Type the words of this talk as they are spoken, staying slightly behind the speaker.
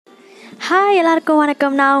Hi எல்லாருக்கும்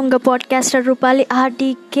வணக்கம். நான் உங்கள் பாட்காஸ்டர் ரூபாலி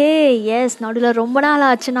ஆர்டிகே. எஸ், நடுவில் ரொம்ப நாள்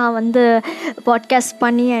ஆச்சு நான் பாட்காஸ்ட்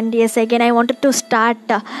பண்ணி. And S again I wanted to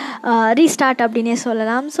restart அப்படின்னே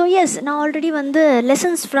சொல்லலாம். ஸோ எஸ், நான் already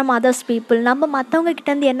lessons from others people, நம்ம மற்றவங்க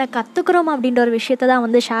கிட்டேருந்து என்ன கற்றுக்குறோம் அப்படின்ற ஒரு விஷயத்தை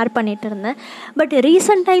தான் ஷேர் பண்ணிகிட்டு இருந்தேன். பட்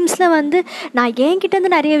ரீசெண்ட் டைம்ஸில் நான்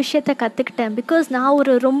என்கிட்டேருந்து நிறைய விஷயத்த கற்றுக்கிட்டேன். பிகாஸ் நான்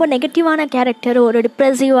ஒரு ரொம்ப நெகட்டிவான கேரக்டர், ஒரு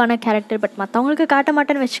டிப்ரெசிவான கேரக்டர். பட் மற்றவங்களுக்கு காட்ட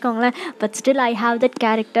மாட்டேன்னு வச்சுக்கோங்களேன். But still I have that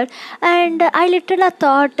character. And I லிட்டரலாக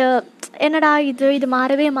thought, என்னடா இது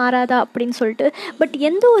மாறவே மாறாதா அப்படின்னு சொல்லிட்டு. பட்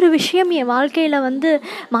எந்த ஒரு விஷயம் என் வாழ்க்கையில்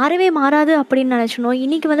மாறவே மாறாது அப்படின்னு நினச்சனோ,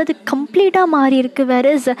 இன்றைக்கி அது கம்ப்ளீட்டாக மாறி இருக்குது.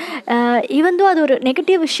 வேறஸ் ஈவன் அது ஒரு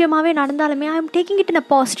நெகட்டிவ் விஷயமாகவே நடந்தாலுமே I am taking it in a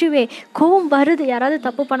positive வே. கோவம் வருது, யாராவது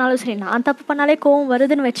தப்பு பண்ணாலும் சரி, நான் தப்பு பண்ணாலே கோவம்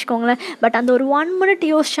வருதுன்னு வச்சுக்கோங்களேன். பட் அந்த ஒரு 1 minute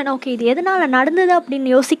யோசிச்சேன்னா, ஓகே இது எதனால் நடந்தது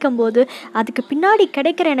அப்படின்னு யோசிக்கும் போது அதுக்கு பின்னாடி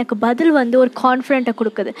கிடைக்கிற எனக்கு பதில் ஒரு கான்ஃபிடென்ட்டை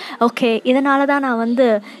கொடுக்குது. ஓகே, இதனால தான் நான்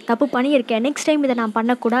தப்பு பண்ணியிருக்கேன், நெக்ஸ்ட் டைம் இதை நான்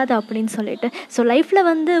பண்ணக்கூடாது அப்படின்னு சொல்லிட்டு. ஸோ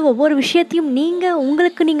லைஃப்பில் ஒவ்வொரு விஷயத்தையும்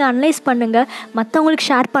உங்களுக்கு நீங்கள் அனலைஸ் பண்ணுங்கள். மற்றவங்களுக்கு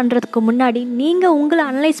ஷேர் பண்ணுறதுக்கு முன்னாடி நீங்கள் உங்களை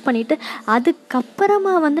அனலைஸ் பண்ணிவிட்டு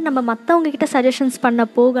அதுக்கப்புறமா நம்ம மற்றவங்க கிட்ட சஜஷன்ஸ் பண்ண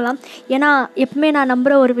போகலாம். ஏன்னா எப்பவுமே நான்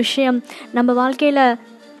நம்புகிற ஒரு விஷயம், நம்ம வாழ்க்கையில்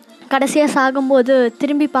கடைசியாக சாகும்போது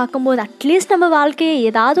திரும்பி பார்க்கும்போது அட்லீஸ்ட் நம்ம வாழ்க்கையை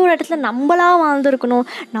ஏதாவது ஒரு இடத்துல நம்மளாக வாழ்ந்துருக்கணும்,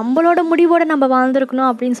 நம்மளோட முடிவோடு நம்ம வாழ்ந்துருக்கணும்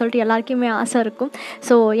அப்படின்னு சொல்லிட்டு எல்லாருக்குமே ஆசை இருக்கும்.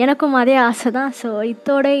 ஸோ எனக்கும் அதே ஆசை தான். ஸோ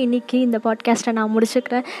இதோட இன்றைக்கி இந்த பாட்காஸ்ட்டை நான்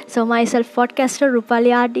முடிச்சுக்கிறேன். So myself podcaster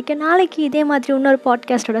Rupali ஆர்டிகே. நாளைக்கு இதே மாதிரி இன்னொரு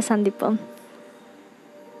பாட்காஸ்ட்டோட சந்திப்போம்.